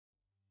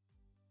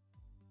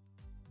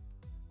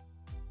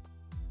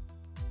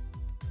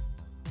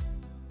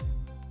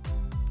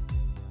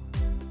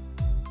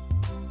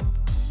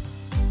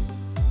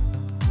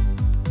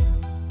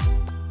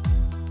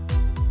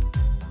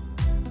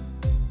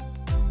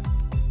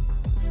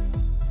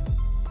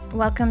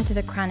Welcome to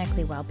the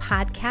Chronically Well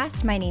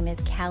podcast. My name is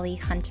Callie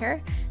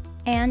Hunter,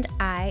 and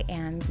I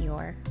am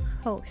your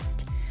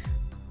host.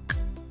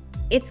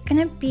 It's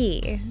going to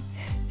be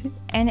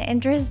an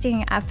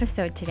interesting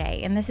episode today,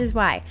 and this is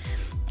why.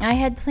 I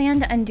had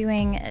planned on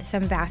doing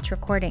some batch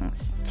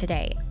recordings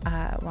today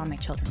while my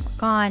children were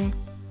gone,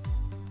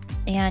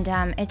 and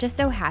it just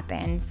so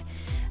happens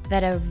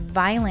that a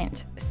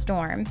violent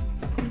storm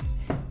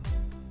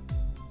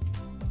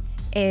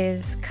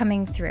is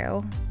coming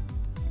through.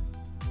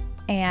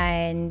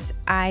 And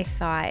I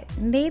thought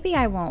maybe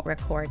I won't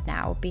record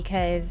now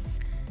because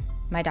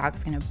my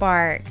dog's gonna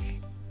bark.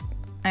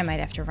 I might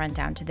have to run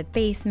down to the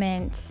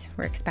basement.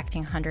 We're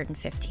expecting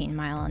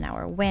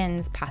 115-mile-an-hour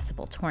winds,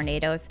 possible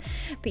tornadoes.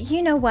 But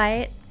you know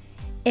what?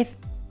 If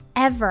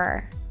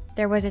ever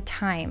there was a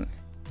time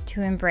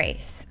to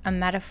embrace a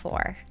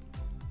metaphor,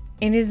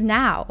 it is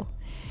now.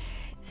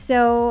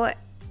 So,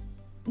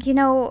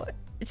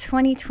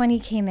 2020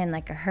 came in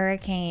like a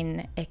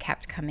hurricane. It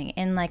kept coming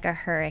in like a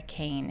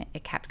hurricane.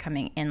 It kept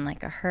coming in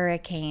like a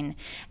hurricane.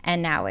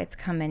 And now it's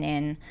coming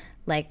in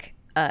like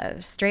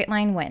straight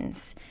line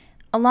winds,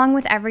 along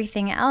with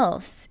everything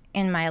else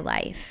in my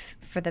life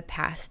for the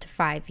past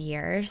 5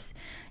 years,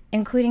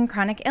 including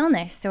chronic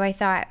illness. So I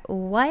thought,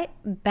 what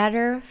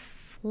better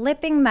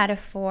flipping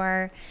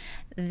metaphor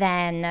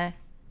than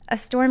a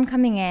storm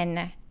coming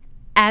in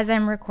as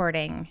I'm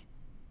recording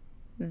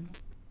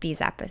these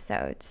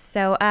episodes.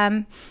 So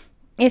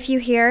if you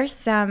hear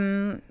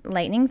some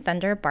lightning,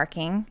 thunder,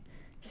 barking,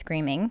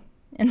 screaming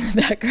in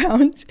the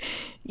background,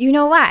 you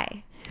know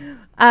why.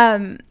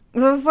 But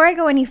before I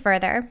go any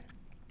further,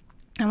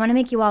 I want to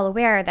make you all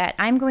aware that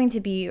I'm going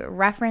to be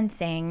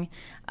referencing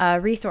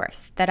a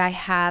resource that I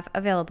have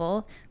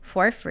available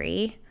for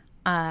free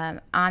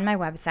on my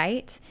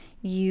website.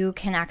 You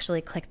can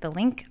actually click the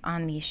link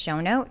on the show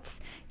notes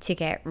to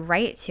get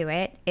right to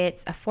it.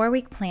 It's a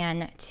 4-week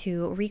plan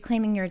to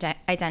reclaiming your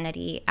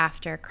identity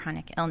after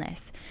chronic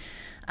illness.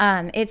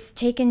 It's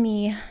taken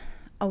me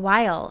a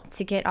while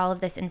to get all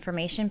of this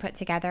information put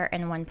together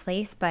in one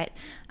place, but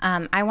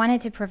I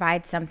wanted to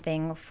provide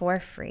something for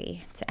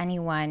free to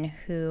anyone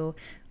who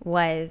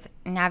was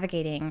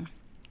navigating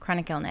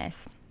chronic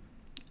illness.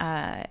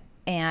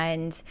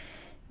 And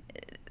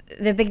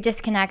the big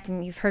disconnect,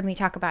 and you've heard me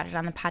talk about it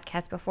on the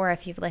podcast before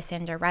if you've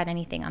listened or read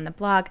anything on the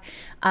blog,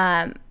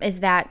 is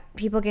that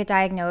people get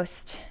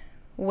diagnosed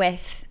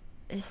with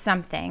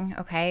something,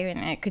 okay? And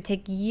it could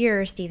take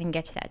years to even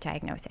get to that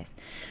diagnosis.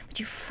 But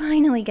you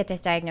finally get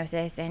this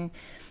diagnosis and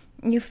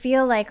you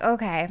feel like,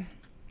 okay,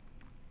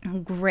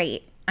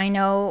 great, I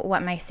know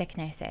what my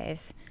sickness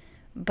is.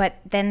 But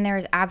then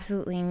there's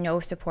absolutely no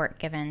support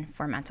given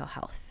for mental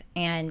health.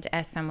 And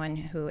as someone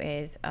who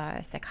is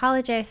a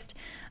psychologist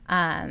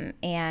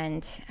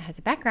and has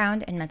a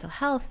background in mental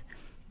health,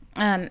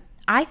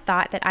 I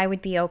thought that I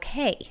would be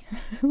okay.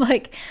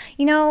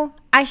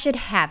 I should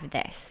have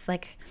this.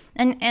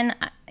 And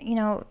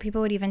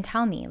people would even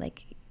tell me,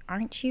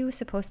 aren't you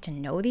supposed to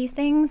know these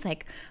things?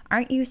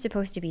 Aren't you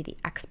supposed to be the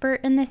expert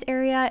in this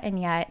area?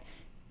 And yet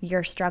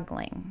you're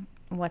struggling.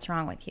 What's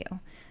wrong with you?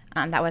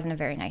 That wasn't a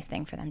very nice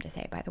thing for them to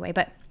say, by the way.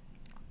 But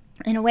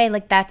in a way,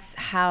 that's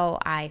how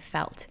I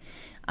felt.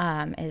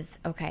 Is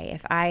okay,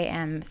 if I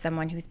am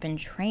someone who's been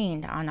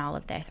trained on all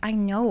of this, I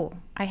know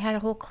I had a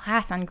whole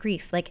class on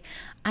grief.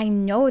 I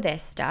know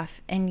this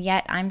stuff, and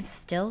yet I'm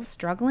still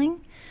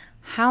struggling.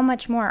 How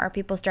much more are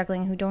people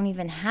struggling who don't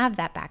even have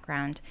that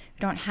background,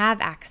 who don't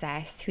have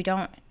access, who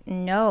don't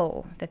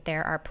know that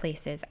there are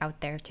places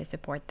out there to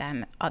support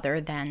them other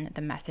than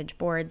the message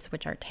boards,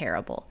 which are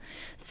terrible.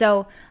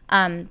 So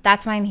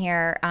that's why I'm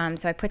here.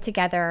 So I put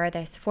together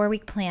this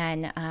 4-week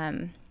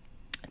plan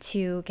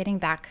to getting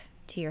back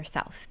to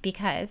yourself,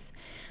 because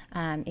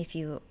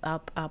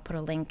I'll put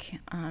a link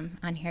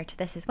on here to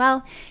this as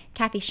well.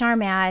 Kathy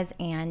Sharmaz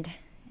and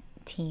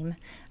team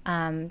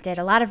did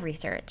a lot of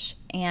research,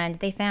 and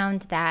they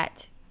found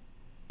that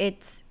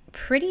it's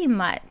pretty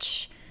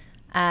much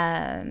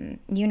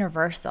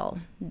universal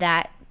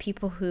that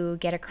people who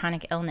get a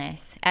chronic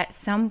illness at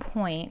some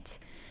point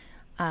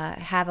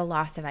have a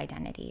loss of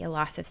identity, a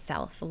loss of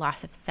self, a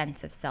loss of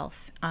sense of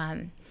self,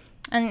 and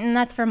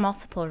that's for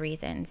multiple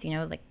reasons.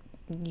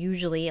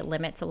 Usually it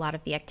limits a lot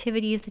of the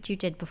activities that you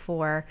did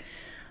before.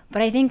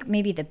 But I think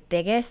maybe the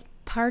biggest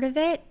part of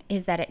it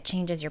is that it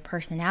changes your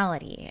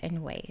personality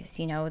in ways,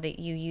 that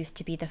you used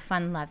to be the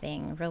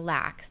fun-loving,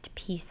 relaxed,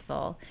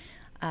 peaceful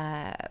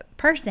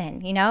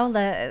person,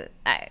 I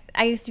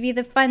used to be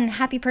the fun,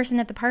 happy person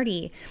at the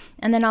party.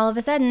 And then all of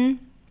a sudden,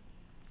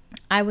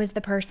 I was the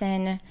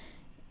person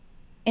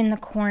in the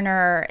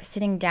corner,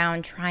 sitting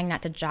down, trying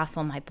not to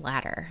jostle my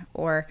bladder,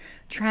 or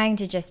trying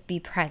to just be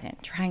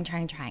present, trying.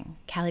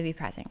 Callie, be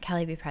present,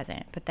 Callie, be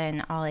present. But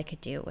then all I could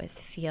do was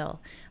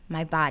feel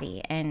my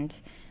body, and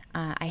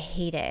I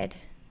hated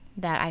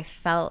that I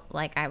felt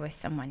like I was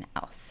someone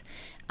else.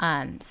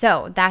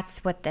 So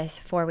that's what this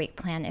 4-week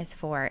plan is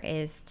for,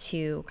 is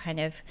to kind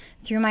of,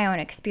 through my own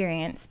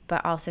experience,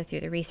 but also through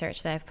the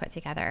research that I've put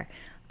together,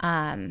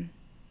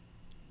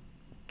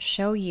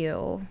 show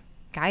you,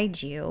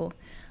 guide you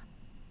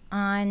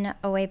on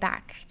a way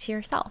back to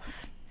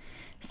yourself.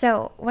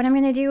 So what I'm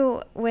going to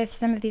do with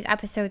some of these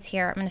episodes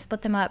here, I'm going to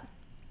split them up.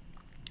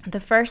 The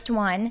first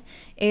one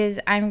is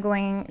I am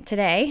going to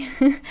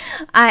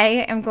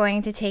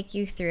take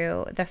you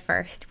through the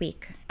first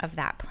week of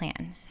that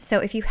plan. So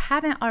if you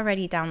haven't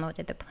already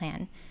downloaded the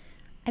plan,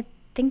 I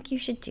think you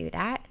should do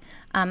that.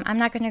 I'm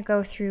not going to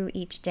go through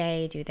each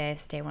day, do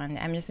this, day one.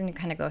 I'm just going to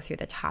kind of go through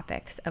the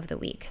topics of the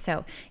week.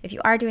 So if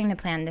you are doing the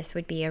plan, this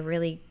would be a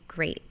really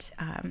great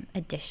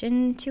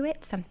addition to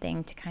it,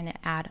 something to kind of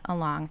add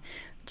along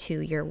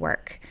to your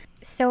work.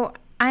 So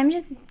I'm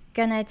just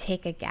gonna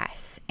take a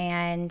guess,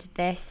 and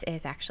this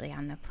is actually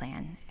on the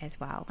plan as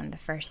well, one of the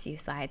first few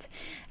slides,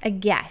 a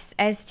guess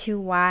as to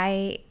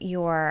why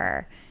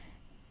you're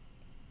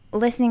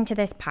listening to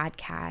this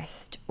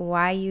podcast,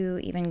 why you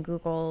even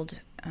Googled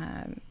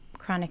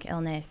chronic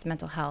illness,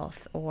 mental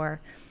health,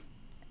 or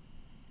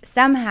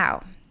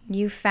somehow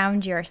you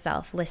found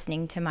yourself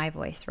listening to my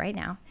voice right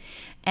now.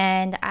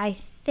 And I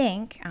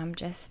think I'm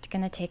just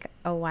gonna take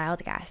a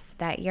wild guess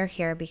that you're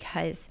here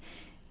because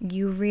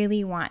you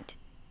really want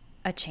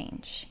a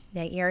change,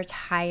 that you're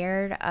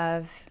tired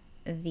of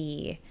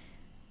the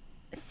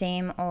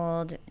same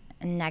old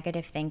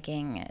negative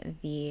thinking,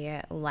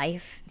 the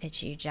life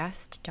that you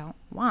just don't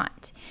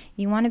want.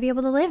 You want to be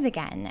able to live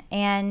again.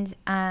 And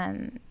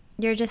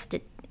you're just,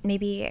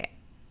 maybe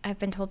I've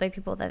been told by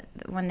people that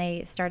when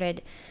they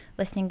started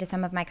listening to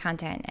some of my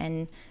content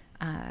and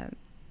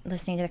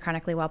listening to the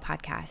Chronically Well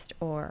podcast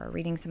or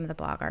reading some of the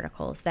blog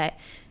articles, that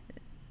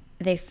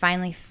they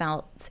finally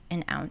felt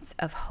an ounce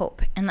of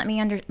hope. And let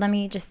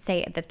me just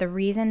say that the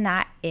reason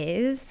that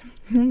is,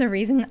 the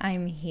reason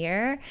I'm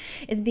here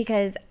is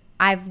because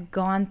I've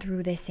gone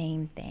through the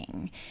same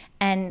thing.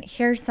 And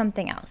here's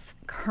something else.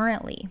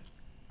 Currently,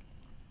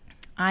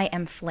 I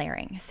am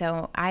flaring.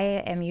 So I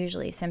am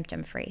usually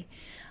symptom free.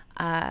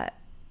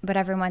 But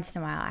every once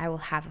in a while, I will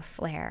have a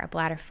flare, a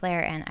bladder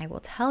flare, and I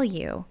will tell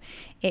you,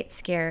 it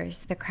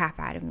scares the crap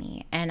out of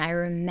me. And I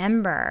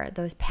remember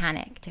those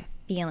panicked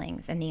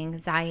feelings and the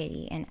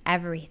anxiety and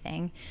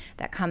everything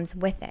that comes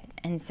with it.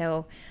 And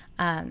so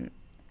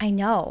I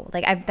know,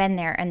 like, I've been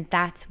there, and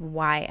that's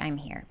why I'm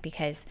here,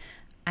 because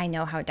I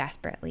know how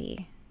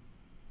desperately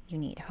you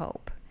need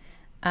hope.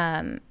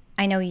 I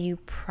know you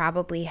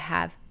probably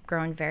have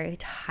grown very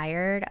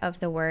tired of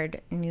the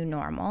word new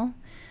normal.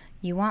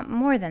 You want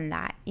more than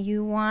that.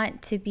 You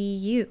want to be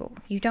you.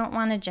 You don't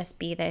want to just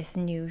be this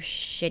new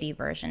shitty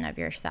version of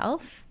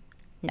yourself.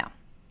 No,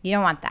 you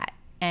don't want that.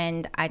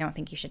 And I don't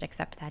think you should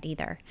accept that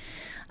either.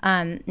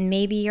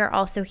 Maybe you're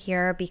also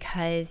here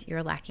because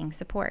you're lacking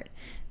support.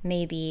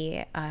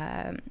 Maybe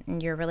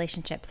your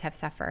relationships have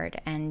suffered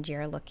and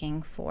you're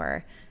looking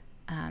for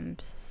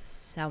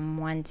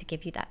someone to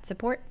give you that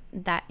support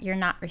that you're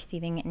not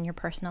receiving in your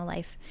personal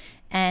life.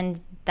 And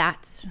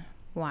that's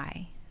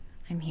why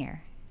I'm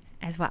here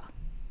as well.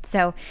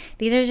 So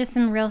these are just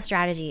some real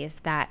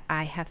strategies that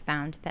I have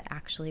found that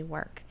actually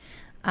work.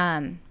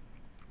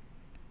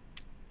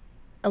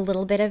 A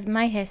little bit of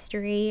my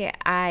history.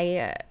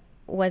 I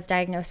was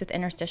diagnosed with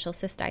interstitial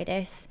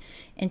cystitis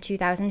in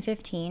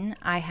 2015.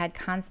 I had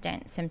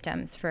constant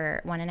symptoms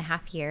for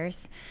 1.5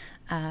 years,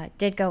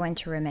 did go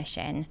into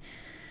remission,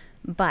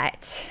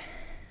 but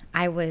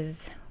I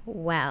was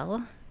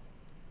well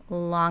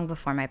long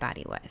before my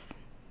body was.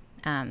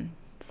 I'm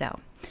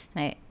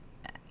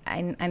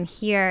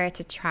here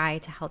to try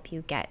to help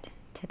you get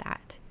to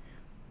that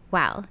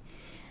well.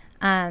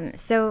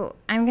 So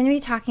I'm going to be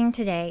talking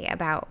today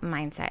about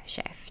mindset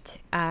shift.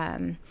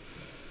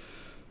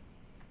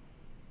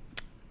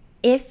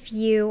 If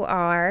you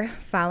are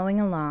following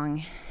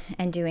along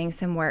and doing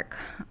some work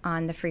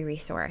on the free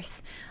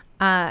resource,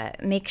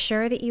 make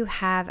sure that you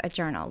have a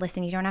journal.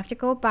 Listen, you don't have to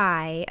go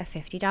buy a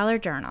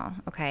 $50 journal,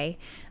 okay?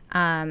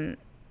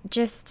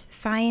 Just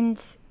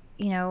find,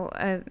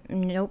 a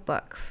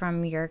notebook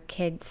from your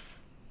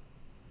kids'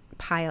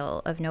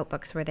 pile of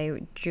notebooks where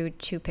they drew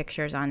 2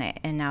 pictures on it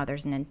and now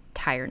there's an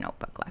entire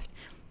notebook left.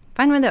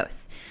 Find one of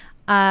those.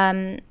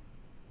 Find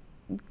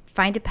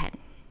a pen.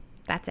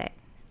 That's it.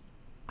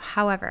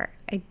 However,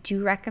 I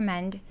do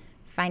recommend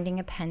finding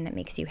a pen that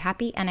makes you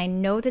happy. And I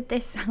know that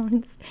this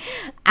sounds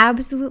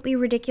absolutely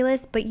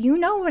ridiculous, but you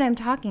know what I'm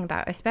talking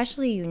about,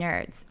 especially you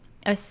nerds,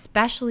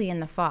 especially in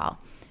the fall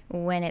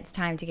when it's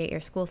time to get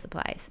your school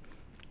supplies.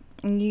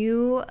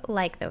 You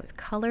like those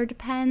colored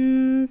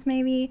pens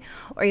maybe,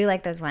 or you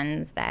like those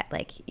ones that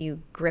like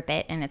you grip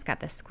it and it's got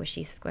the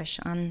squishy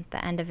squish on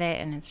the end of it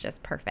and it's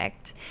just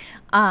perfect.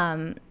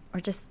 Or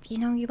just,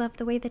 you love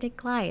the way that it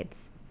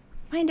glides.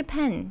 Find a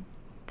pen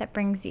that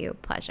brings you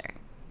pleasure.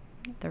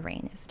 The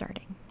rain is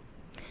starting.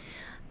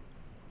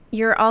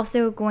 You're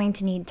also going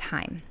to need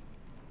time.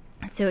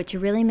 So to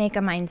really make a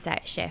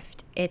mindset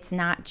shift, it's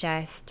not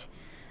just,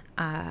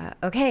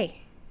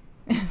 okay,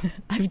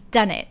 I've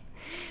done it.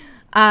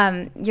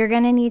 You're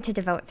going to need to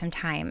devote some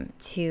time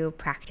to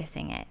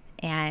practicing it.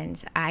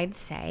 And I'd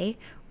say,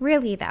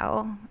 really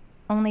though,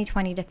 only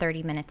 20 to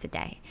 30 minutes a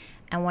day.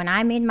 And when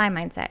I made my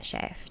mindset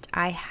shift,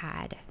 I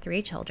had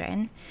 3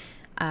 children,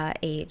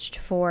 aged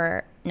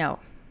 5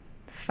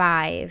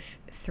 5,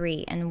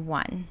 3, and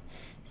 1.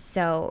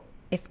 So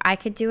if I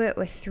could do it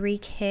with 3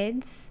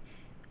 kids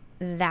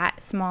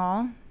that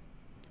small,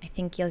 I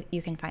think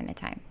you can find the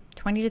time.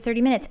 20 to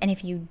 30 minutes. And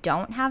if you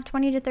don't have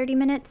 20 to 30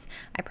 minutes,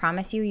 I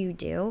promise you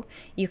do.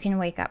 You can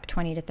wake up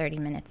 20 to 30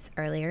 minutes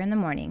earlier in the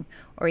morning,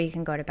 or you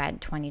can go to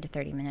bed 20 to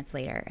 30 minutes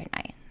later at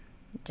night.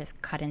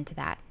 Just cut into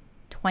that.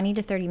 20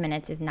 to 30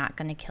 minutes is not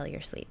going to kill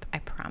your sleep, I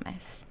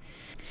promise.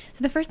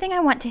 So the first thing I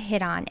want to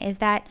hit on is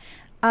that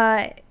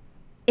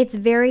it's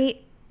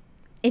very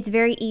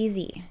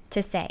easy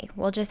to say,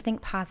 well, just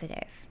think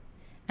positive.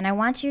 And I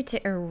want you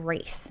to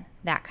erase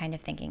that kind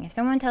of thinking. If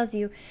someone tells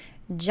you,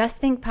 just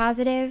think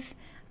positive,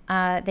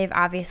 they've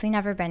obviously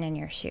never been in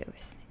your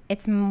shoes.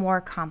 It's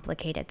more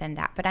complicated than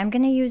that. But I'm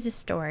going to use a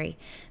story.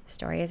 The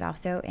story is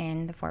also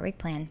in the 4-week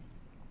plan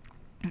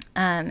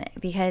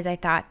because I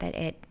thought that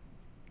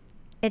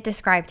it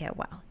described it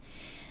well.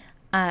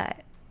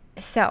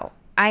 So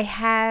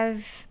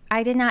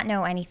I did not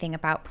know anything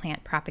about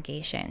plant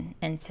propagation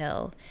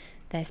until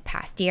this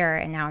past year,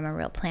 and now I'm a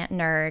real plant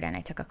nerd, and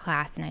I took a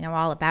class and I know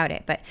all about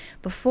it. But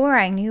before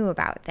I knew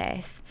about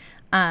this,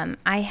 I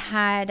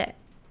have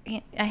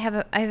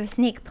a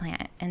snake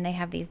plant, and they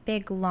have these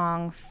big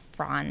long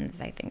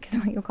fronds, I think is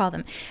what you call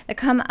them, that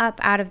come up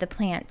out of the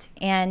plant.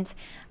 And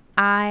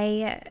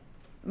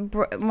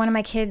one of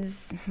my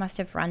kids must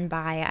have run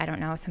by, I don't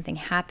know, something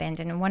happened,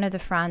 and one of the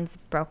fronds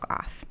broke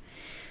off.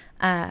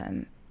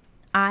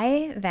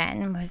 I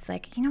then was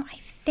like, I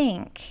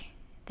think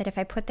that if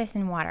I put this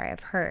in water, I've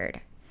heard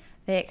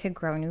that it could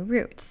grow new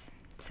roots.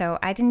 So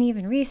I didn't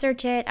even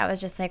research it. I was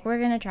just like, we're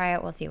going to try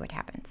it. We'll see what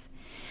happens.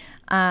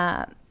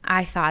 I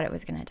thought it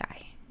was going to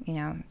die.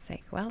 It's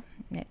like, well,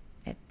 it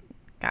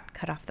got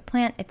cut off the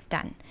plant. It's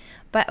done.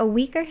 But a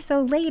week or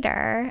so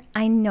later,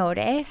 I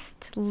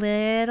noticed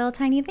little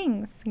tiny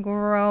things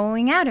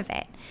growing out of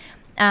it.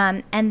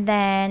 And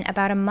then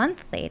about a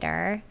month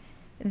later,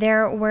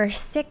 there were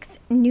 6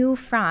 new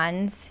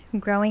fronds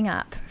growing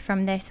up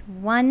from this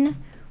one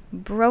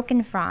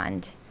broken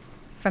frond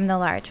from the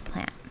large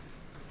plant.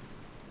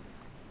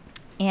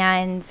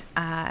 And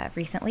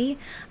recently,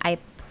 I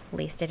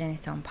placed it in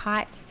its own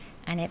pot,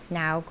 and it's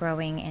now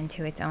growing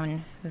into its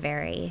own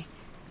very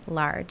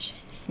large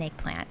snake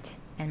plant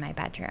in my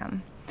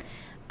bedroom.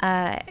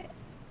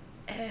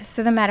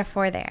 So the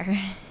metaphor there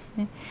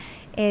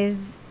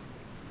is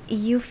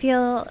you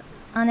feel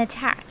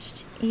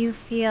unattached. You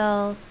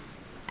feel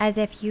as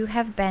if you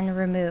have been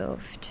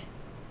removed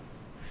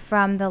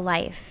from the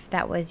life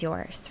that was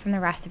yours, from the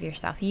rest of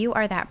yourself. You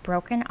are that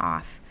broken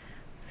off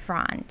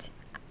frond.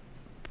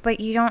 But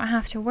you don't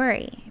have to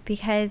worry,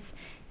 because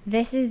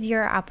this is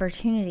your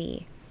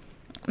opportunity.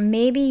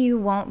 Maybe you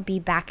won't be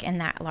back in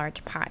that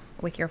large pot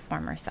with your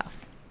former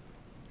self.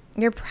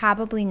 You're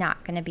probably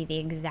not going to be the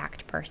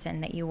exact person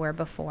that you were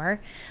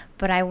before,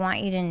 but I want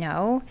you to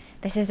know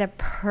this is a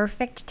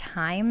perfect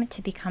time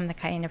to become the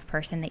kind of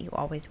person that you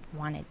always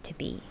wanted to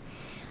be.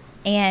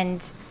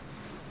 And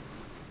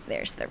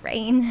there's the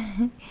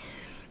rain.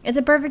 It's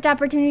a perfect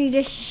opportunity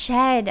to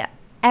shed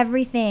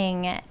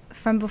everything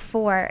from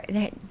before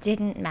that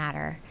didn't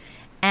matter.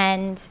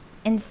 And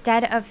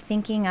instead of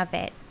thinking of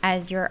it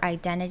as your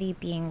identity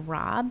being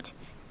robbed,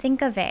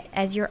 think of it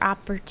as your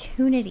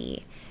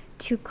opportunity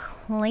to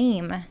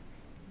claim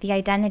the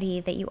identity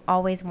that you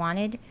always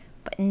wanted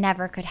but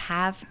never could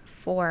have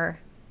for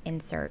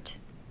insert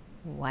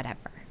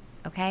whatever.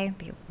 Okay?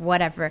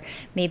 Whatever.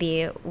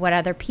 Maybe what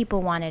other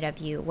people wanted of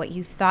you, what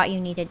you thought you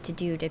needed to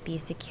do to be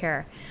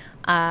secure,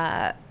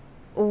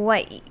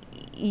 what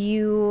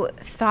you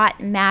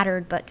thought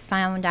mattered but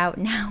found out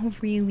now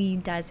really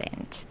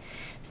doesn't.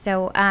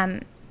 So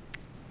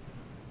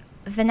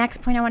the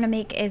next point I want to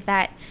make is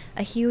that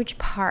a huge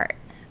part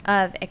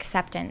of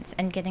acceptance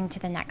and getting to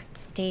the next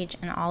stage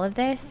in all of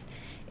this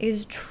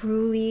is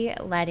truly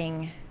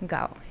letting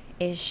go,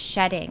 is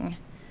shedding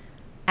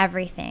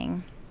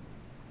everything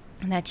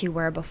that you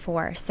were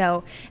before.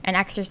 So an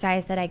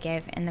exercise that I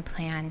give in the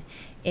plan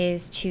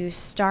is to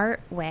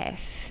start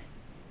with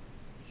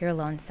your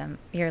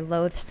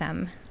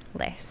loathsome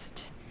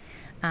list.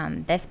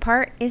 This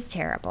part is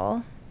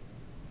terrible.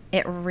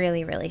 It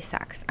really, really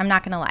sucks. I'm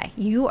not going to lie.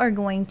 You are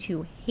going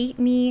to hate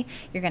me.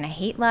 You're going to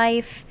hate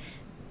life.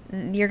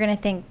 You're going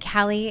to think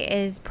Callie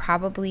is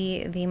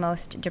probably the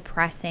most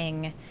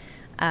depressing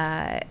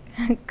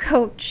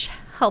coach,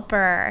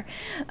 helper,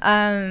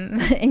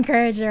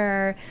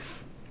 encourager,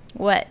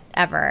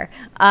 whatever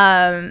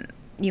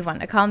you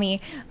want to call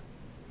me,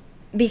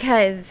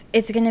 because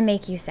it's going to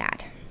make you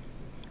sad.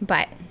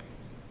 But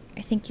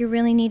I think you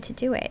really need to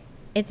do it.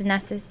 It's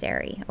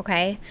necessary,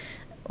 okay?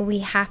 We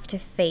have to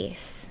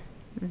face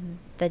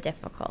the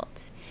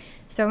difficult.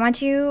 So I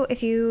want you,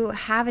 if you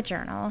have a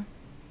journal,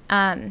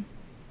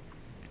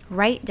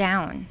 write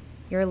down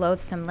your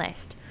loathsome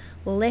list.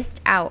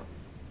 List out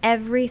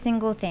every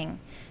single thing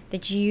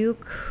that you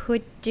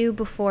could do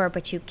before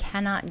but you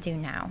cannot do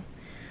now.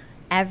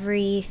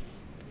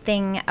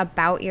 Everything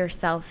about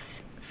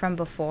yourself from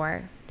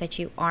before that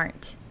you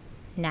aren't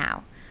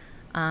now.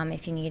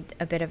 If you need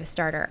a bit of a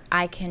starter,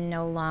 I can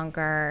no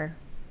longer ...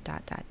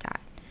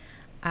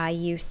 I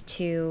used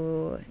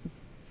to ...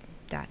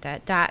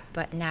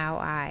 but now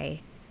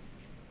I ...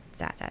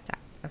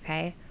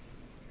 Okay?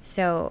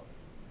 So,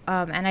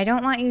 and I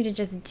don't want you to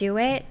just do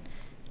it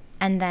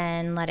and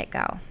then let it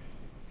go.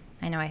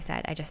 I know I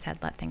just said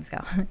let things go.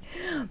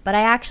 But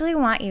I actually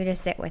want you to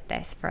sit with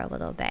this for a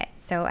little bit.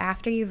 So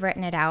after you've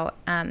written it out,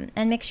 and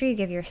make sure you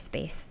give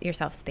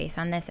yourself space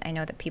on this. I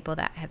know that people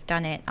that have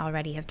done it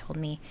already have told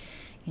me,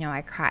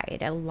 I cried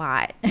a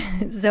lot.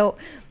 So,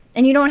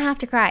 and you don't have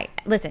to cry.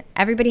 Listen,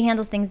 everybody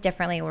handles things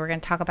differently. We're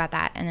going to talk about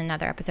that in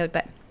another episode,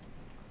 but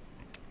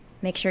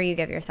make sure you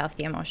give yourself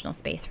the emotional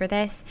space for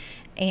this,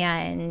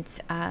 and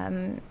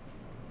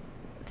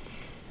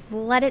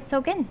let it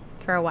soak in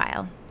for a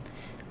while.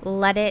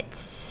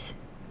 Let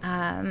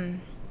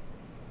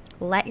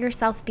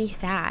yourself be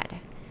sad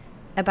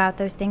about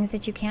those things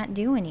that you can't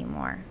do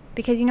anymore.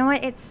 Because you know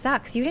what? It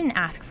sucks. You didn't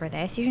ask for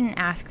this. You didn't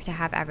ask to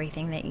have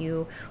everything that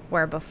you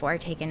were before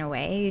taken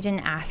away. You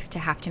didn't ask to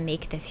have to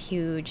make this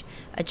huge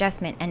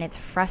adjustment. And it's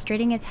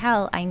frustrating as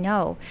hell, I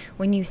know,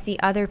 when you see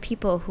other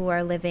people who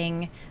are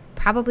living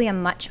probably a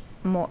much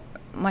more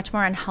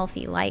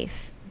unhealthy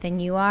life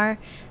than you are,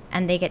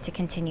 and they get to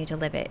continue to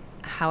live it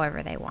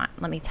however they want.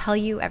 Let me tell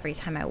you, every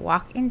time I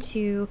walk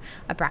into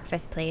a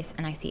breakfast place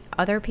and I see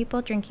other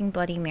people drinking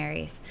Bloody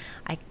Marys,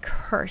 I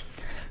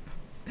curse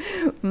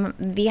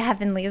the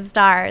heavenly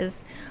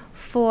stars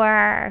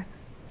for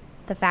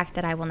the fact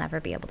that I will never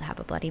be able to have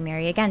a Bloody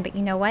Mary again. But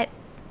you know what?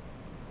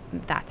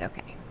 That's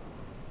okay.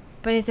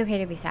 But it's okay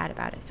to be sad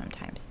about it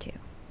sometimes too.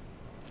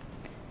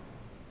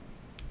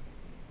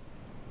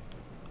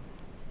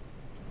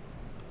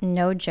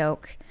 No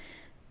joke.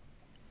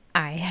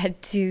 I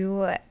had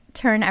to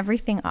turn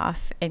everything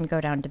off and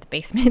go down to the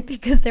basement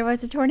because there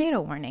was a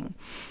tornado warning.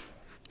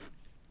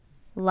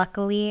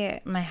 Luckily,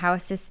 my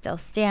house is still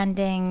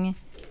standing.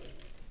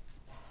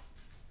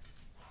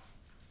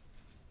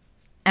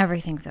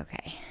 Everything's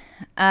okay.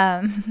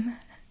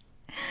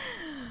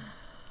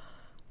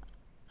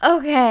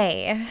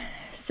 Okay,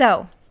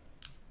 so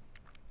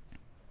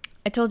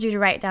I told you to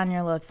write down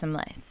your loathsome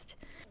list.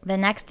 The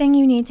next thing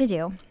you need to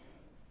do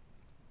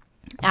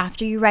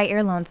after you write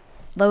your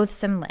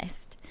loathsome list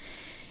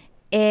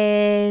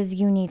is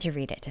you need to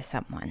read it to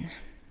someone.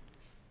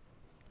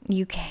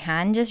 You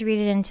can just read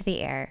it into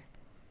the air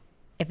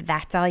if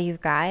that's all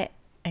you've got.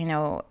 I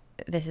know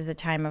this is a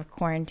time of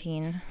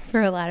quarantine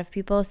for a lot of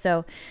people,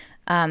 so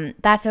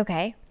that's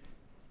okay.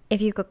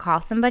 If you could call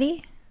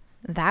somebody,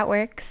 that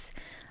works.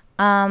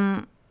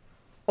 Or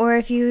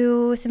if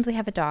you simply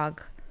have a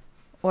dog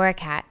or a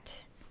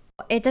cat,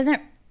 it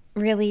doesn't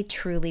really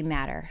truly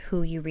matter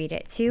who you read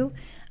it to.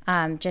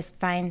 Just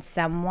find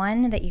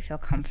someone that you feel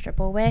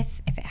comfortable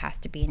with. If it has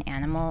to be an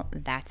animal,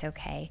 that's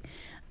okay.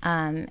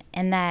 And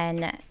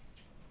then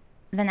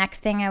the next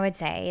thing I would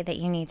say that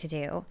you need to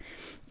do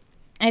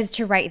is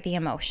to write the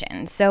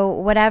emotion. So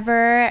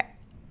whatever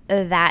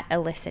that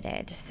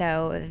elicited,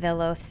 so the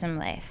loathsome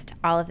list,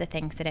 all of the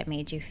things that it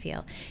made you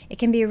feel. It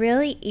can be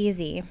really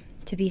easy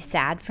to be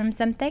sad from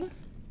something,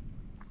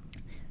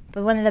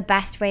 but one of the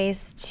best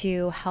ways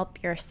to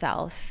help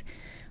yourself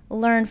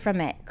learn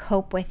from it,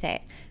 cope with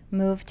it,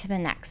 move to the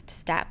next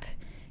step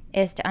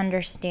is to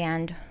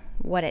understand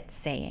what it's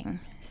saying.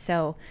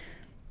 So,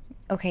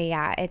 okay,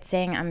 yeah, it's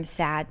saying I'm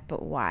sad,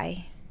 but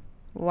why?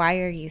 Why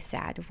are you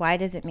sad? Why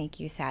does it make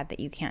you sad that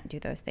you can't do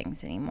those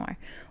things anymore?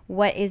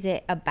 What is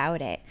it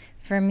about it?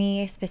 For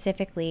me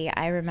specifically,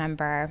 I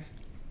remember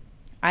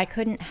I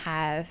couldn't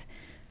have,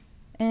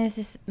 and it's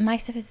just, my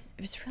stuff it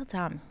was real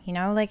dumb,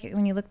 like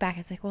when you look back,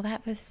 it's like, well,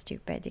 that was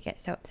stupid to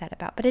get so upset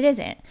about, but it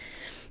isn't.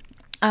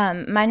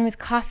 Mine was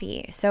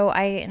coffee. So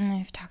and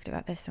I've talked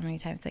about this so many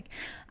times, like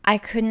I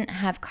couldn't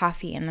have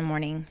coffee in the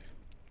morning.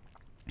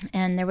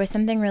 And there was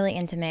something really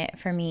intimate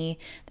for me.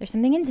 There's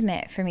something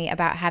intimate for me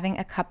about having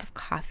a cup of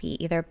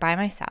coffee, either by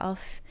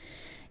myself,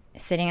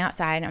 sitting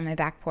outside on my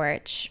back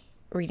porch,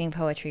 reading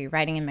poetry,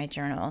 writing in my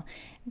journal.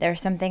 There's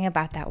something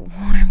about that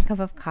warm cup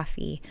of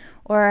coffee,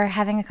 or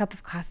having a cup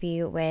of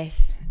coffee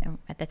with,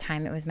 at the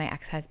time it was my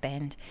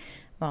ex-husband,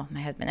 well,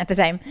 my husband at the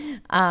time,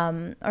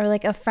 or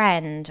like a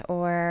friend,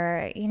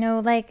 or,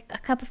 like a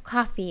cup of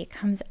coffee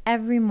comes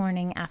every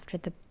morning after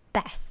the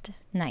best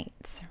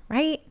nights,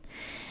 right?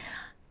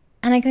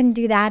 And I couldn't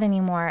do that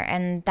anymore.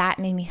 And that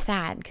made me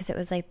sad because it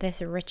was like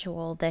this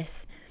ritual,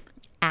 this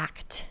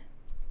act,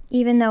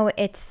 even though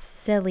it's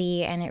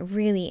silly and it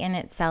really in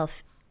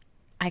itself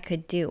I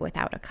could do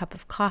without a cup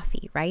of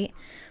coffee, right?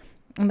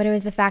 But it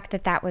was the fact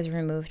that that was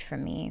removed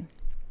from me,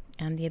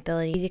 and the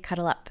ability to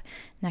cuddle up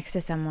next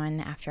to someone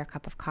after a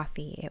cup of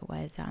coffee. It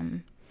was,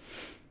 I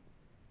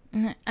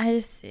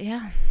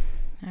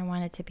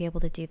wanted to be able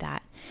to do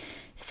that.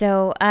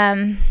 So,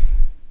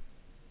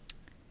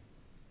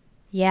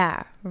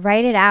 yeah,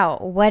 write it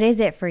out. What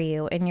is it for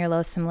you in your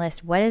loathsome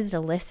list? What does it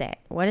elicit?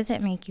 What does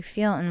it make you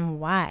feel,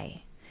 and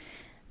why?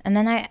 And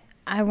then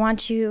I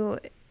want you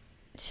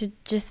to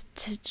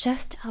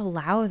just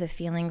allow the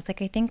feelings.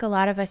 Like, I think a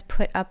lot of us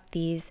put up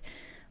these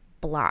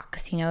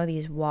blocks,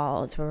 these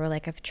walls where we're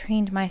like, I've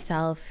trained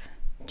myself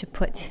to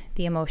put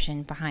the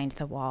emotion behind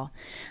the wall.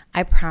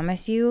 I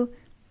promise you,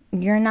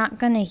 you're not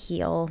going to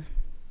heal.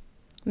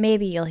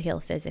 Maybe you'll heal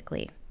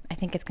physically. I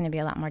think it's going to be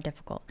a lot more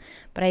difficult,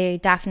 but I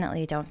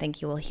definitely don't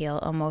think you will heal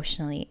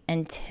emotionally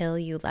until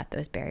you let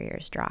those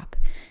barriers drop.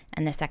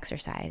 And this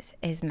exercise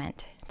is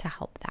meant to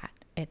help that.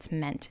 It's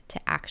meant to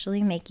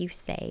actually make you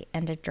say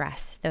and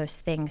address those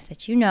things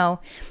that you know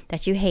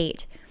that you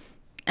hate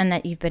and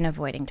that you've been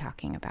avoiding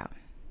talking about.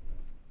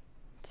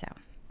 So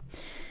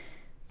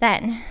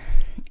then,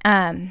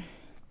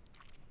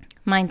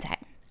 mindset.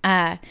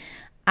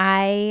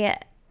 I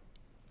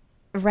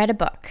read a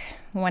book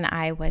when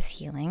I was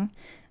healing.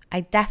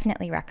 I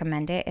definitely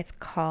recommend it. It's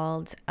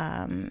called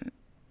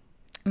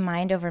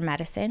Mind Over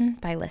Medicine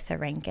by Lissa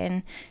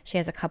Rankin. She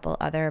has a couple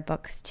other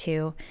books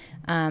too.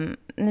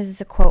 This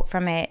is a quote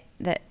from it,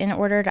 that in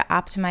order to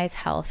optimize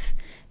health,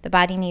 the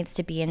body needs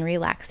to be in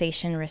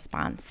relaxation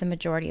response the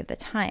majority of the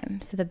time,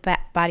 so the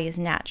body's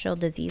natural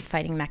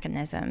disease-fighting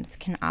mechanisms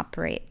can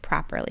operate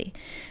properly.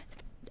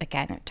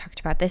 Again, I've talked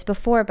about this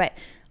before, but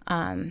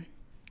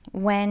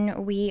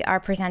when we are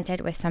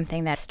presented with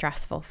something that's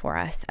stressful for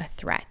us, a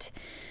threat,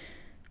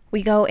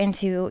 we go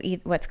into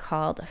what's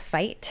called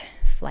fight,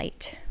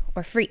 flight,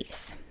 or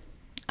freeze.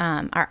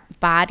 Our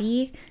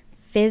body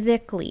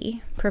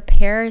physically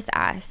prepares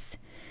us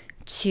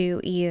to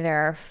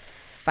either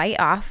fight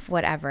off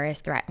whatever is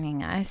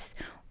threatening us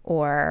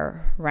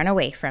or run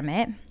away from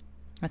it.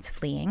 That's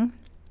fleeing.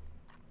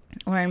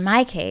 Or in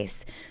my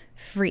case,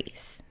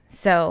 freeze.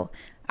 So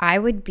I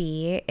would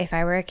be, if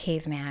I were a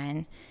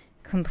caveman,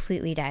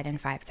 completely dead in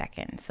 5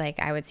 seconds. Like,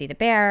 I would see the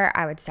bear,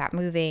 I would stop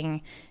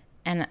moving,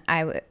 and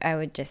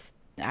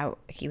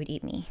he would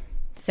eat me.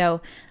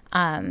 So,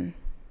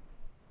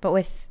 but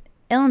with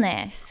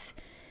illness,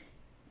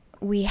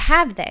 we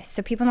have this,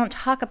 so people don't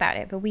talk about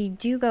it, but we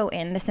do go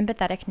in. The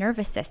sympathetic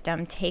nervous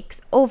system takes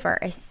over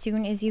as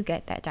soon as you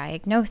get that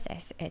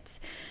diagnosis. It's,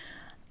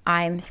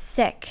 I'm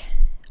sick,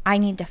 I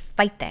need to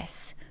fight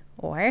this.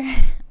 Or,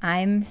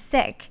 I'm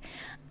sick,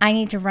 I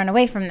need to run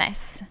away from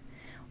this.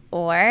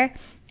 Or,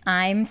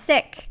 I'm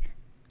sick,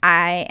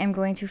 I am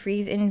going to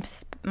freeze in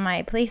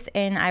my place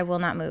and I will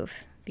not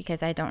move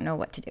because I don't know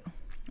what to do.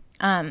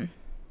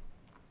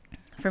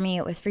 For me,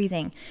 it was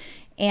freezing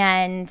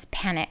and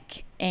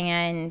panic.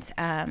 And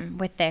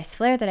with this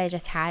flare that I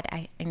just had,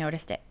 I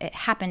noticed it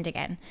happened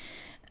again.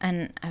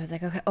 And I was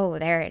like, okay, oh,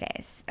 there it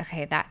is.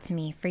 Okay, that's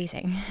me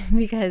freezing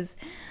because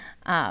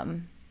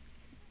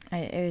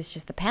it was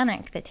just the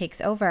panic that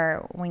takes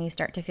over when you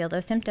start to feel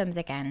those symptoms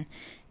again.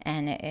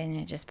 And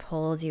it just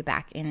pulls you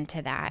back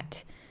into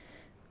that,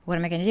 what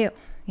am I going to do?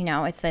 You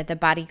know, it's like the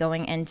body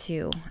going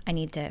into, I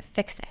need to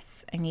fix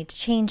this. I need to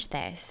change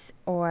this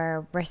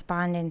or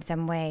respond in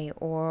some way,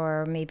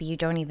 or maybe you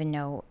don't even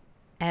know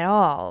at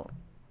all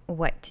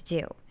what to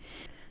do.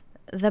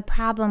 The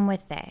problem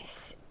with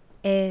this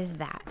is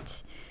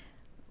that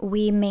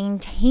we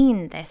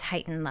maintain this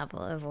heightened level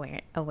of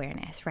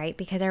awareness, right?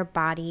 Because our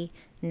body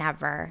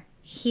never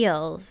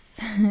heals.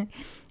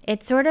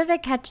 It's sort of a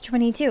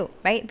catch-22,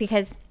 right?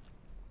 Because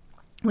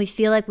we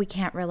feel like we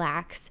can't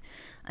relax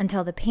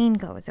until the pain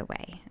goes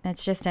away.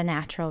 That's just a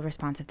natural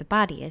response of the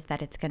body, is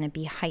that it's going to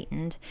be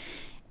heightened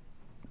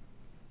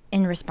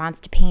in response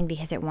to pain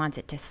because it wants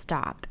it to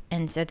stop.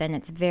 And so then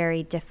it's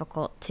very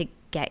difficult to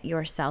get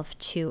yourself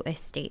to a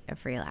state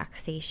of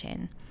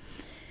relaxation.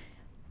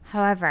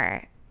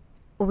 However,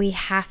 we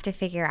have to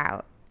figure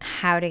out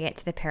how to get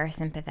to the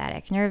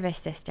parasympathetic nervous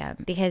system,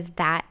 because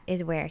that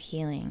is where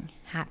healing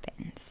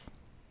happens.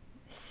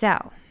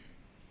 So,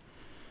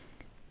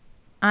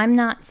 I'm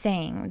not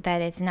saying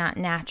that it's not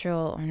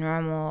natural or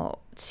normal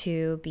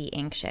to be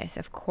anxious.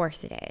 Of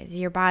course it is.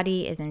 Your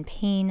body is in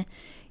pain.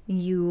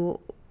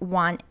 You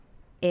want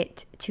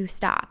it to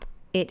stop.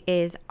 It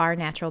is our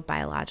natural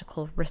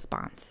biological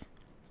response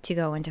to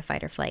go into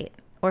fight or flight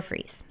or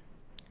freeze.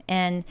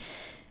 And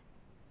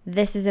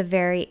this is a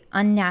very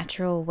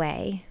unnatural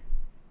way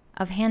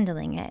of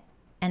handling it.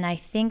 And I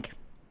think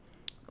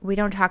we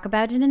don't talk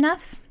about it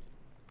enough.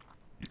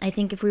 I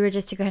think if we were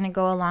just to kind of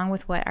go along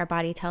with what our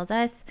body tells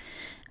us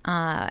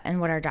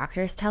and what our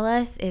doctors tell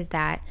us, is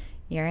that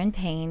you're in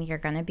pain, you're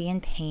going to be in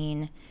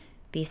pain,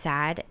 be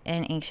sad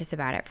and anxious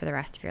about it for the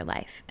rest of your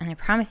life. And I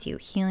promise you,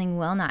 healing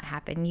will not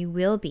happen. You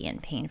will be in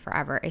pain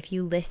forever if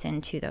you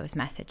listen to those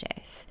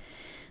messages.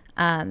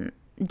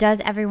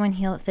 Does everyone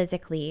heal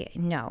physically?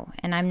 No.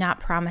 And I'm not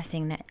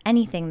promising that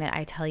anything that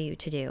I tell you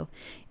to do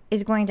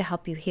is going to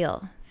help you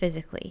heal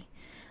physically.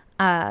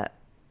 But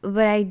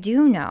I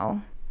do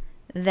know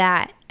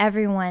that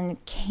everyone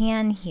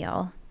can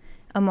heal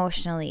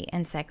emotionally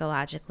and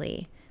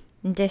psychologically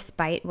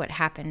despite what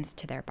happens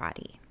to their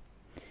body.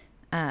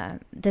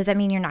 Does that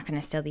mean you're not going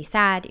to still be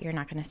sad? You're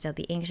not going to still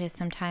be anxious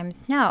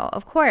sometimes? No,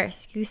 of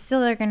course. You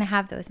still are going to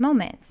have those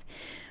moments.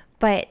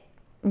 But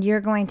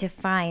you're going to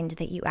find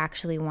that you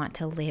actually want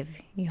to live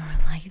your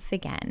life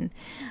again.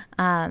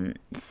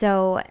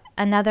 So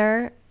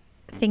another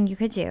thing you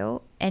could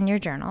do in your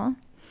journal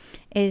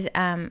is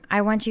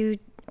I want you,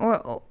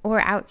 or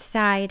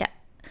outside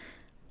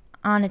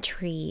on a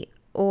tree,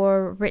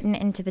 or written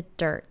into the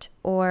dirt,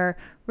 or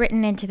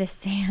written into the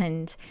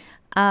sand,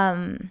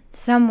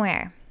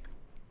 somewhere.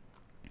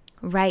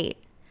 Write,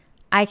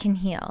 I can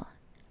heal,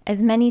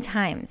 as many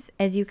times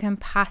as you can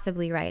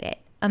possibly write it,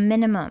 a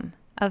minimum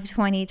of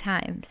 20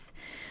 times.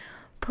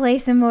 Play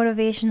some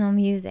motivational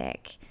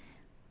music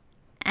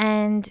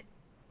and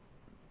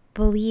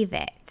believe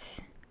it,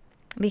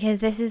 because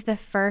this is the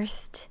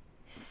first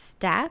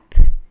step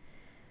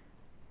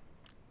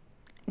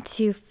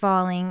to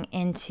falling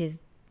into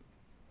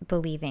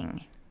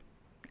believing.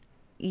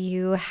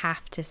 You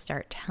have to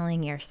start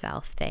telling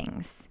yourself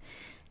things,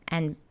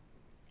 and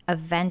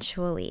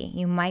eventually,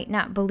 you might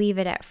not believe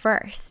it at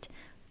first,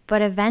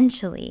 but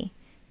eventually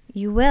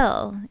you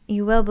will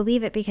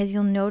believe it, because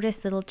you'll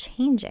notice little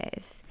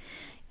changes.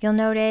 You'll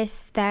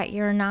notice that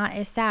you're not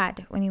as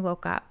sad when you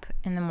woke up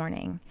in the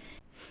morning.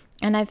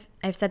 And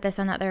I've said this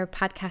on other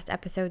podcast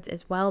episodes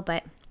as well,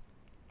 but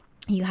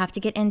you have to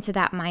get into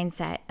that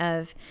mindset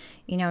of,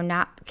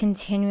 not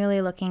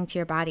continually looking to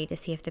your body to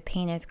see if the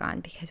pain is gone,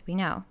 because we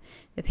know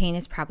the pain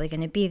is probably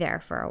going to be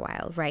there for a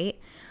while, right?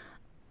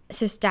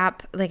 So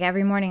stop. Like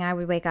every morning I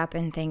would wake up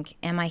and think,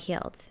 am I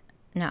healed?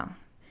 No.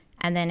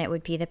 And then it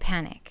would be the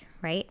panic,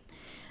 right?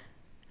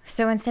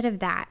 So instead of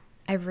that,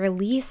 I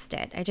released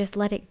it. I just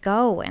let it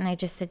go. And I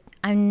just said,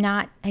 I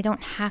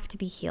don't have to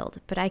be healed,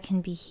 but I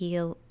can be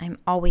healed. I'm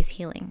always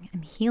healing.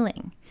 I'm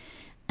healing.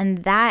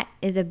 And that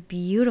is a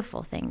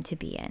beautiful thing to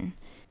be in.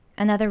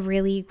 Another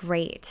really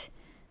great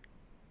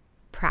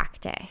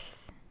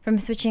practice from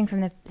switching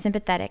from the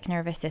sympathetic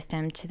nervous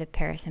system to the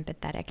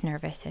parasympathetic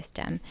nervous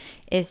system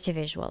is to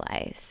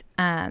visualize.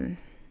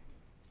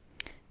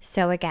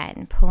 So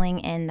again, pulling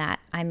in that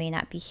I may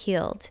not be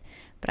healed,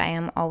 but I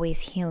am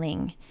always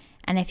healing.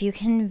 And if you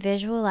can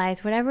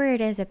visualize whatever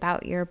it is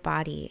about your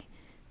body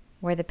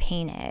where the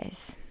pain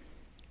is,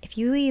 if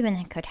you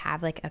even could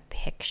have like a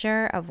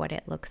picture of what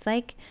it looks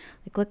like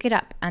look it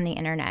up on the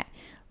internet.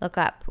 Look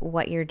up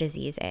what your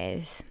disease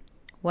is.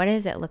 What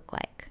does it look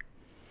like?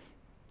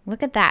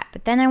 Look at that.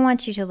 But then I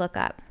want you to look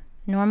up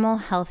normal,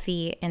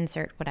 healthy,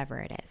 insert whatever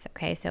it is.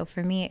 Okay. So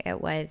for me,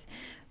 it was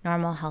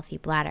normal, healthy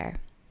bladder.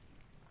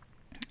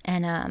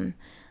 And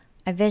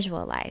I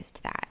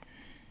visualized that.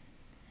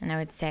 And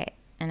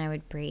I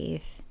would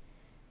breathe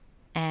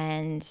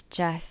and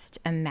just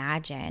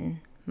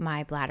imagine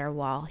my bladder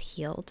wall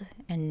healed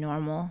and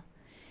normal.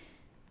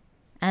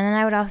 And then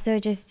I would also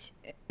just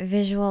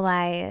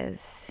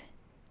visualize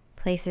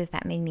places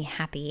that made me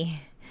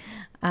happy.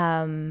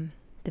 The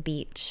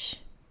beach.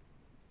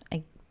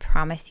 I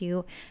promise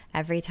you,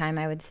 every time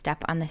I would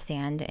step on the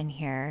sand and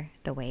hear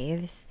the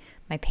waves,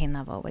 my pain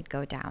level would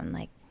go down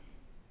like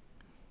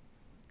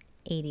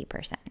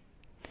 80%,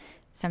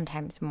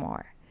 sometimes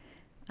more.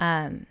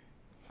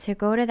 So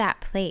go to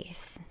that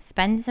place,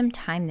 spend some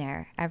time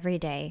there every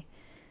day,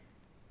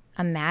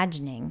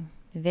 imagining,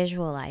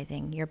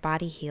 visualizing your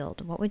body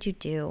healed. What would you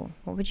do?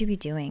 What would you be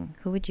doing?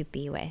 Who would you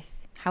be with?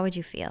 How would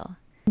you feel?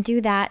 Do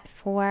that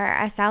for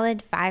a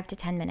solid 5 to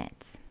 10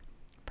 minutes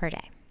per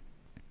day.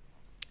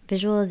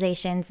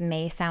 Visualizations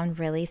may sound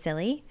really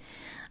silly,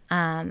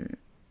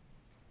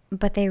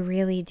 but they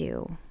really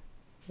do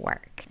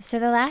work. So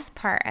the last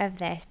part of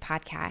this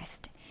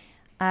podcast,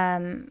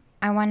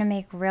 I want to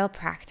make real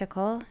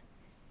practical,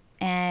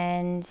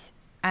 and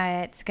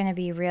it's going to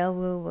be real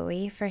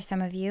woo-wooey for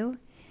some of you.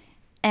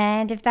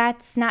 And if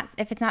it's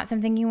not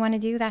something you want to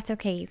do, that's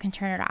okay. You can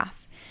turn it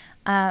off.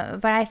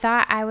 But I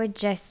thought I would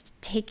just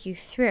take you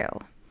through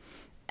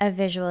a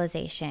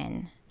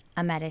visualization,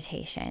 a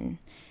meditation,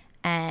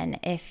 and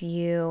if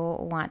you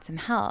want some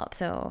help,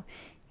 so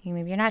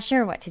maybe you're not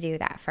sure what to do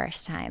that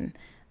first time,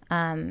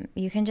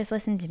 you can just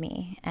listen to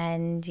me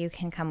and you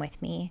can come with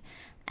me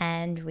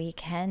and we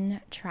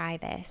can try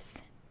this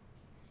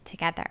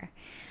together.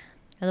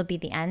 It'll be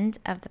the end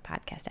of the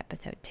podcast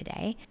episode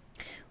today.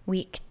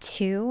 Week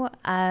 2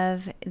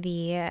 of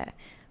the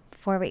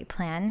 4-week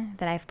plan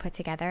that I've put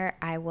together,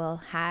 I will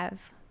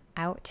have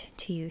out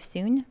to you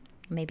soon.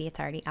 Maybe it's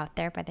already out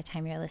there by the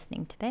time you're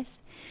listening to this.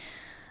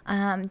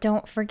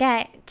 Don't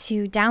forget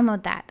to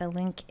download that. The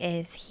link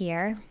is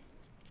here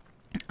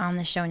on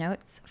the show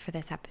notes for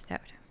this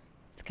episode.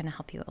 It's going to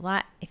help you a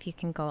lot if you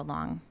can go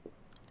along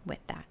with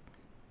that.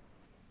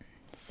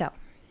 So,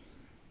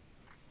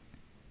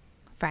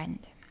 friend,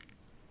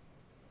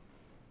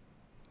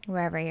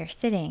 wherever you're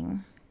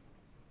sitting,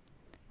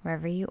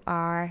 wherever you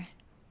are,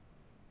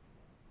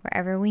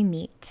 wherever we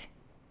meet,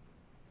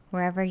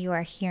 wherever you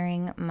are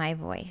hearing my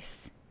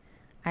voice,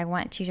 I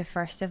want you to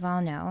first of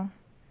all know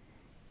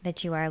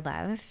that you are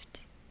loved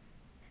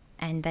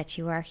and that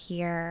you are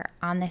here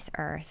on this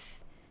earth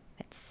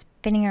that's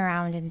spinning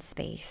around in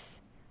space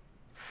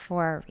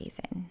for a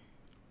reason.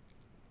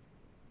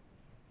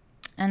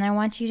 And I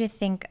want you to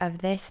think of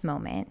this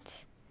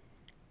moment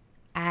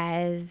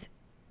as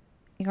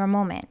your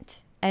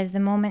moment, as the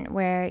moment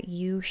where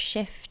you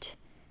shift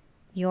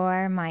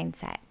your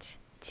mindset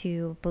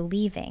to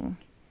believing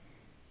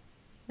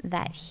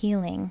that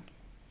healing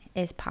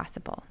is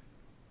possible.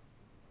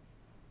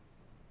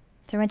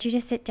 So I want you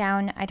to sit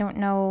down. I don't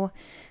know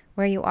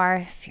where you are.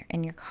 If you're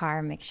in your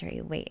car, make sure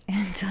you wait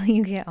until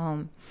you get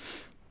home.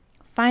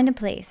 Find a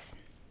place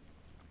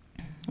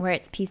where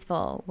it's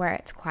peaceful, where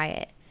it's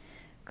quiet,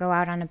 Go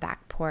out on a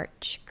back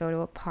porch, go to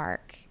a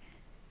park,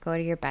 go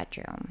to your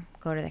bedroom,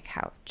 go to the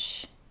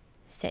couch,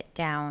 sit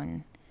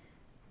down,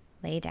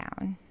 lay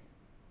down,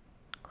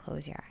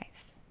 close your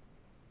eyes.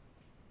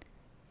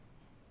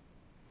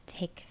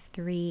 Take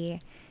 3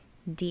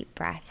 deep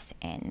breaths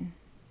in.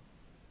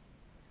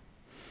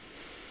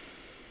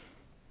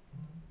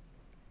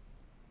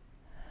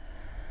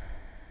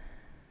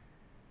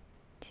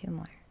 2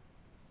 more.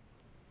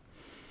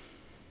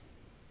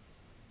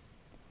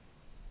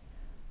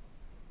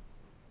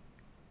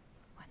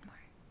 1 more.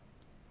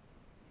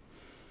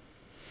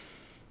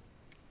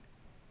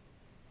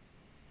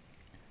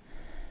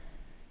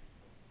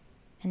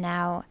 And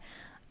now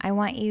I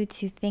want you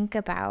to think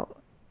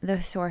about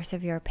the source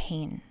of your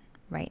pain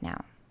right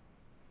now.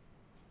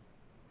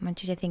 I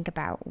want you to think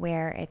about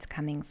where it's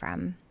coming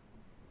from.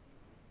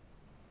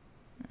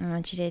 I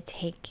want you to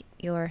take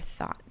your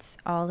thoughts,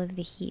 all of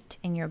the heat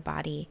in your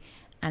body,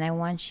 and I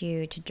want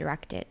you to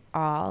direct it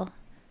all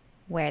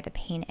where the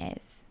pain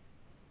is.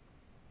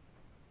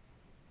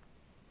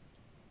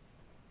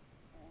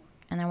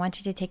 And I want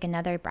you to take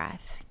another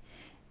breath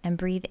and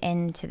breathe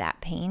into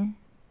that pain.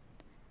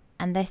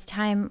 And this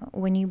time,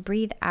 when you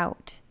breathe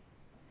out,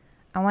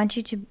 I want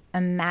you to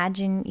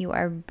imagine you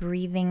are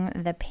breathing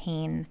the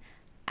pain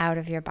out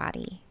of your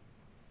body.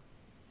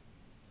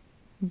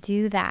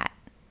 Do that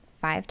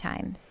 5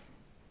 times.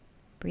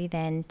 Breathe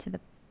in to the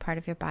part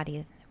of your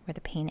body where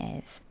the pain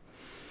is.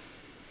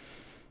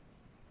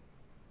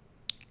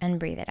 And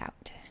breathe it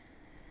out.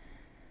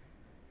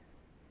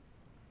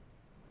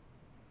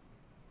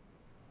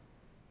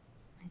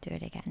 And do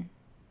it again.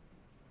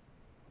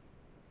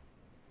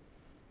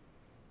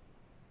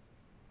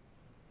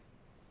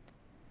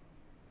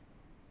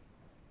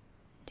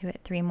 Do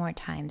it 3 more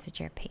times at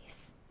your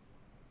pace.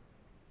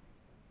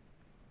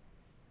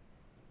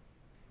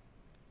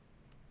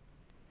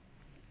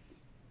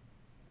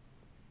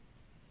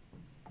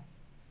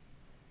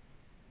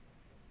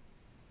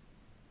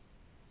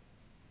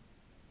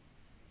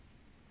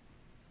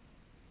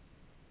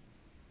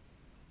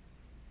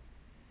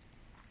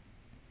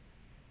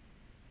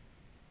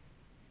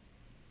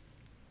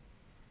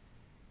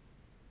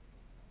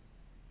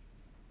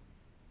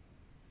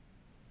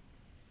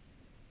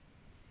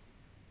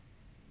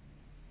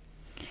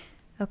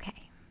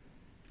 Okay.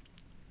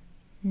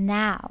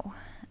 Now,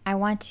 I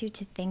want you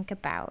to think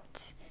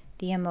about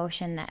the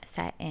emotion that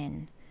set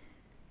in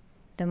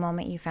the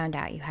moment you found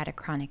out you had a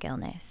chronic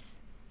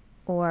illness,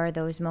 or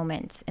those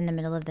moments in the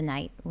middle of the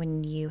night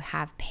when you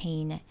have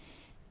pain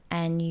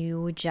and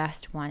you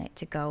just want it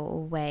to go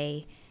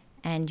away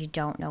and you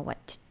don't know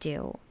what to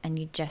do and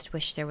you just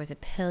wish there was a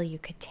pill you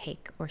could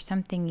take or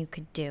something you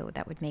could do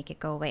that would make it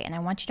go away. And I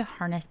want you to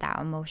harness that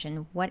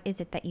emotion. What is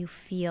it that you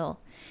feel?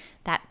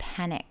 That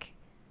panic.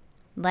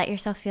 Let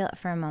yourself feel it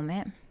for a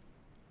moment.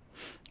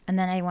 And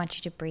then I want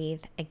you to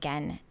breathe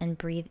again and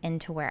breathe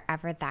into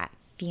wherever that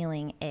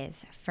feeling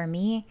is. For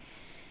me,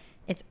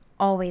 it's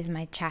always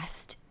my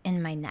chest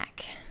and my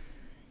neck.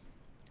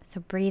 So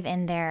breathe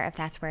in there if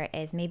that's where it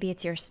is. Maybe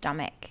it's your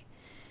stomach.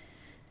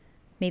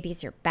 Maybe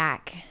it's your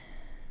back.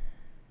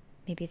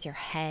 Maybe it's your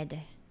head.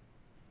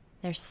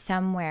 There's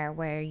somewhere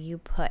where you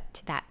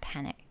put that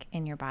panic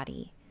in your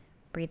body.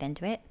 Breathe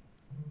into it.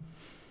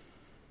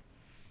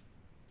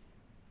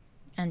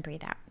 And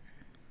breathe out.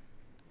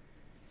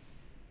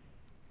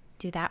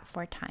 Do that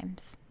 4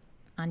 times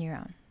on your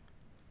own.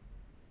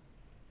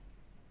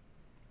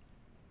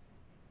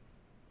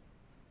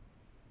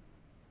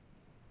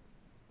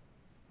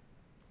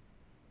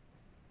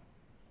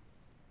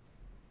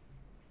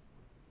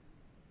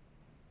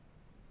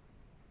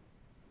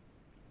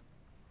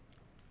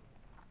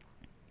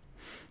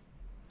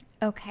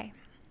 Okay.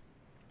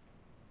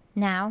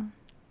 Now,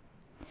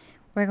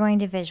 we're going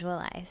to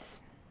visualize.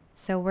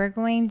 So we're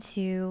going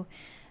to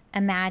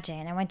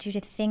imagine. I want you to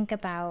think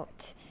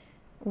about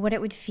what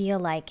it would feel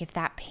like if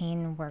that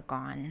pain were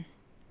gone.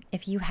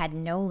 If you had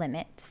no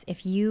limits,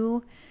 if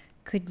you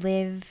could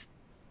live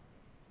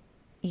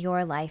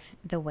your life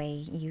the way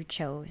you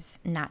chose,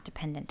 not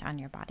dependent on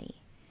your body.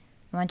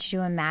 I want you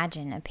to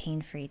imagine a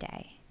pain-free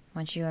day. I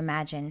want you to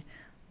imagine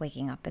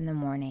waking up in the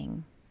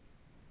morning,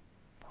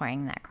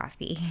 pouring that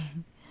coffee,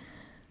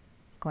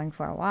 going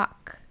for a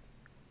walk,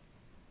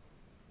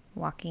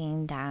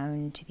 walking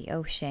down to the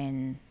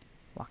ocean,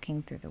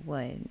 walking through the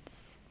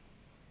woods,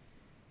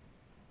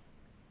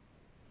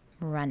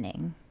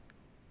 running,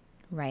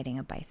 riding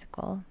a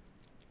bicycle,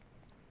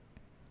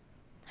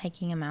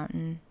 hiking a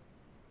mountain,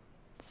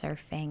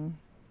 surfing,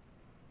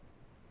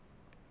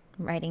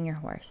 riding your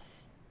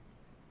horse,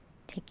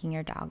 taking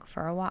your dog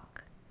for a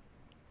walk,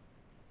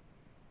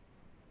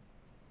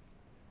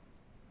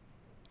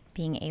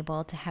 being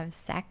able to have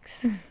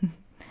sex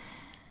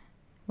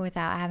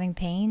without having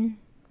pain,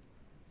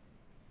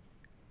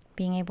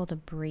 being able to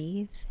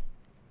breathe.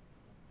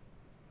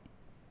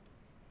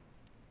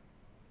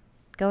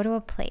 Go to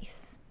a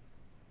place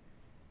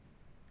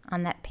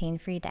on that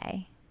pain-free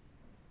day,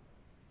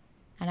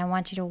 and I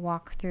want you to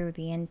walk through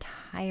the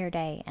entire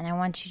day, and I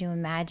want you to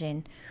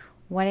imagine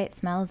what it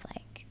smells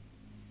like.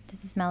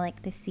 Does it smell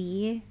like the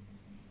sea?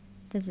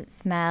 Does it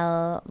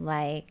smell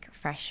like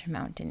fresh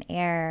mountain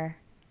air?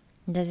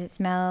 Does it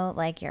smell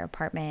like your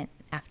apartment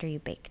after you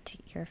baked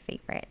your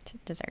favorite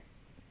dessert?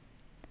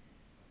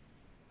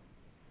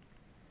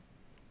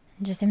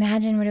 Just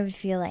imagine what it would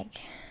feel like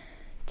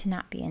to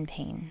not be in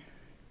pain,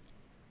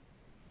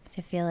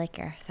 to feel like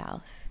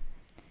yourself,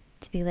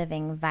 to be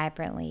living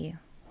vibrantly,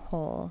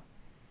 whole,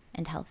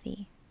 and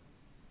healthy.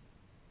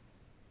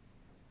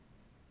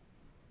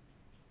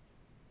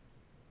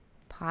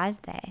 Pause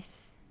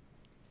this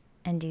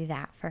and do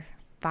that for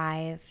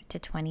 5 to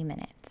 20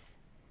 minutes.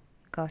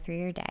 Go through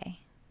your day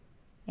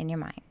in your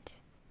mind,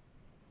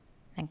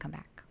 then come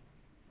back.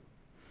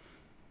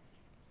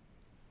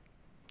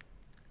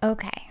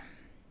 Okay.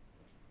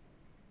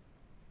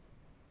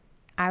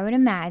 I would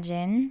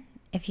imagine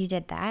if you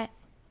did that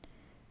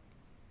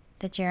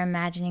you're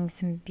imagining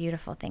some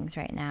beautiful things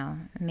right now.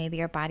 Maybe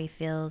your body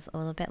feels a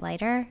little bit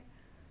lighter,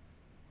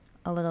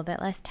 a little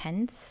bit less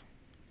tense.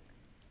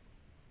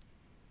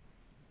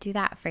 Do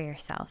that for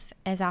yourself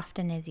as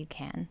often as you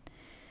can,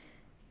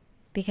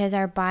 because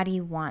our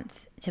body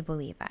wants to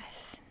believe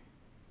us.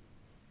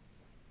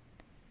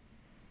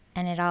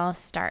 And it all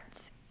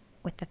starts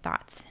with the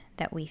thoughts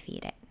that we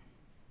feed it.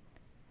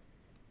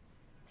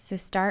 So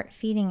start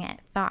feeding it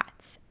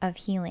thoughts of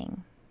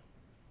healing.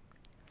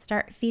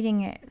 Start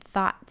feeding it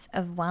thoughts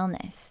of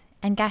wellness.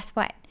 And guess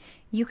what?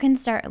 You can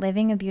start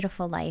living a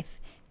beautiful life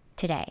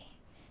today.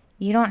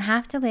 You don't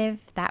have to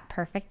live that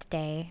perfect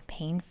day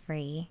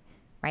pain-free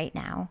right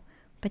now,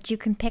 but you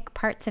can pick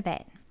parts of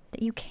it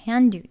that you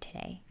can do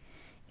today.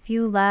 If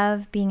you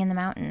love being in the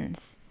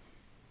mountains,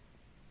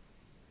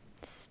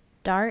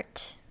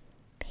 start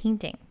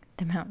painting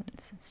the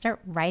mountains.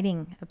 Start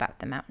writing about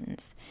the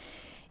mountains.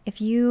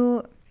 If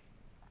you,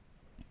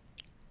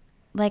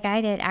 like I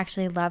did,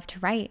 actually love to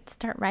write,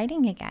 start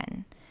writing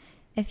again.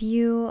 If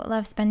you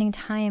love spending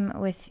time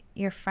with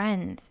your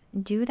friends,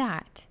 do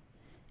that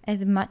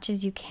as much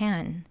as you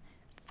can.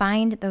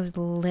 Find those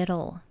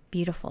little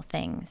beautiful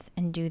things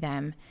and do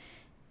them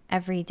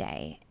every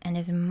day. And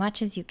as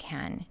much as you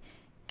can,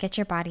 get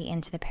your body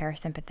into the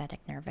parasympathetic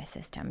nervous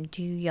system.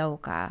 Do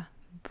yoga,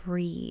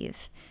 breathe,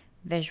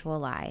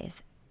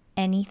 visualize.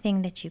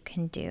 Anything that you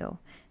can do.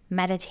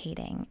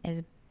 Meditating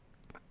is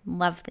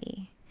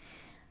lovely.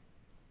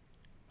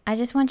 I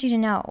just want you to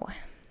know.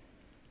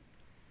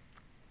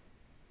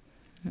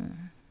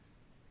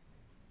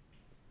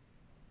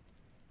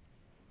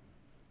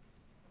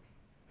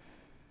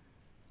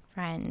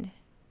 Friend,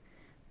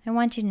 I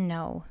want you to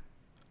know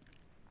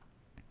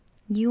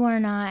you are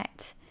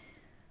not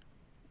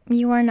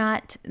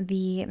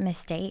the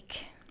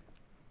mistake.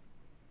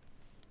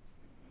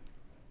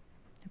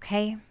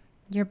 Okay?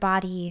 Your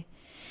body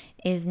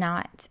is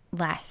not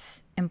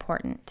less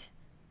important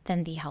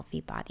than the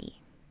healthy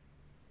body.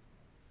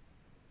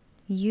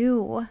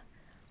 You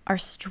are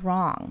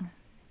strong.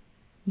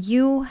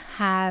 You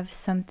have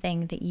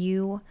something that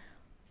you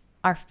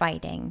are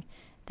fighting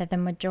that the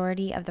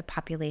majority of the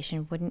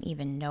population wouldn't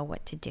even know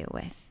what to do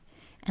with.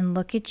 And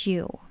look at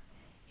you.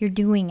 You're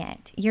doing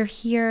it. You're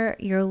here,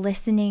 you're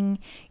listening,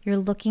 you're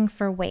looking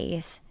for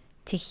ways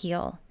to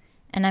heal.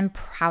 And I'm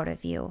proud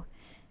of you.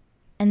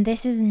 And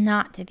this is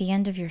not the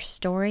end of your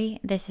story.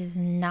 This is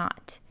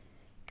not.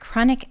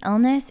 Chronic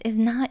illness is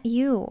not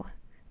you,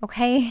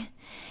 okay?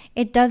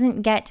 It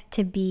doesn't get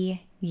to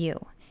be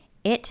you.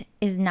 It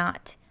is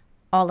not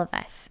all of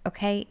us,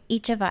 okay?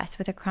 Each of us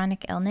with a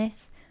chronic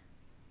illness,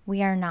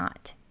 we are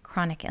not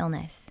chronic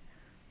illness.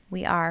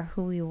 We are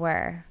who we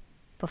were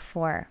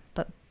before,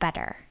 but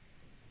better.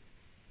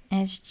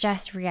 And it's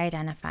just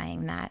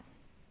re-identifying that.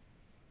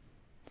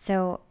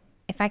 So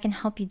if I can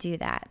help you do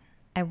that,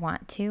 I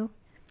want to.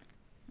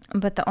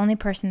 But the only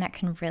person that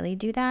can really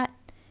do that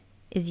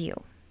is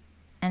you.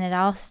 And it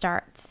all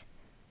starts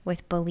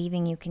with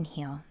believing you can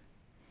heal.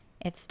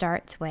 It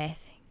starts with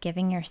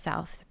giving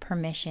yourself the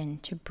permission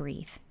to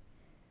breathe.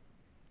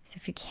 So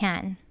if you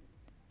can,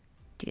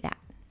 do that.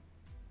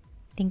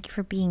 Thank you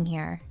for being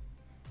here.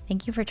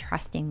 Thank you for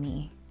trusting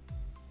me.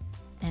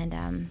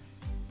 And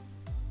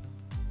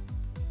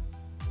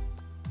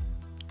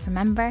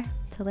remember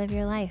to live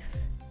your life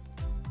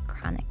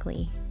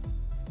chronically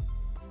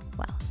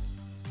well.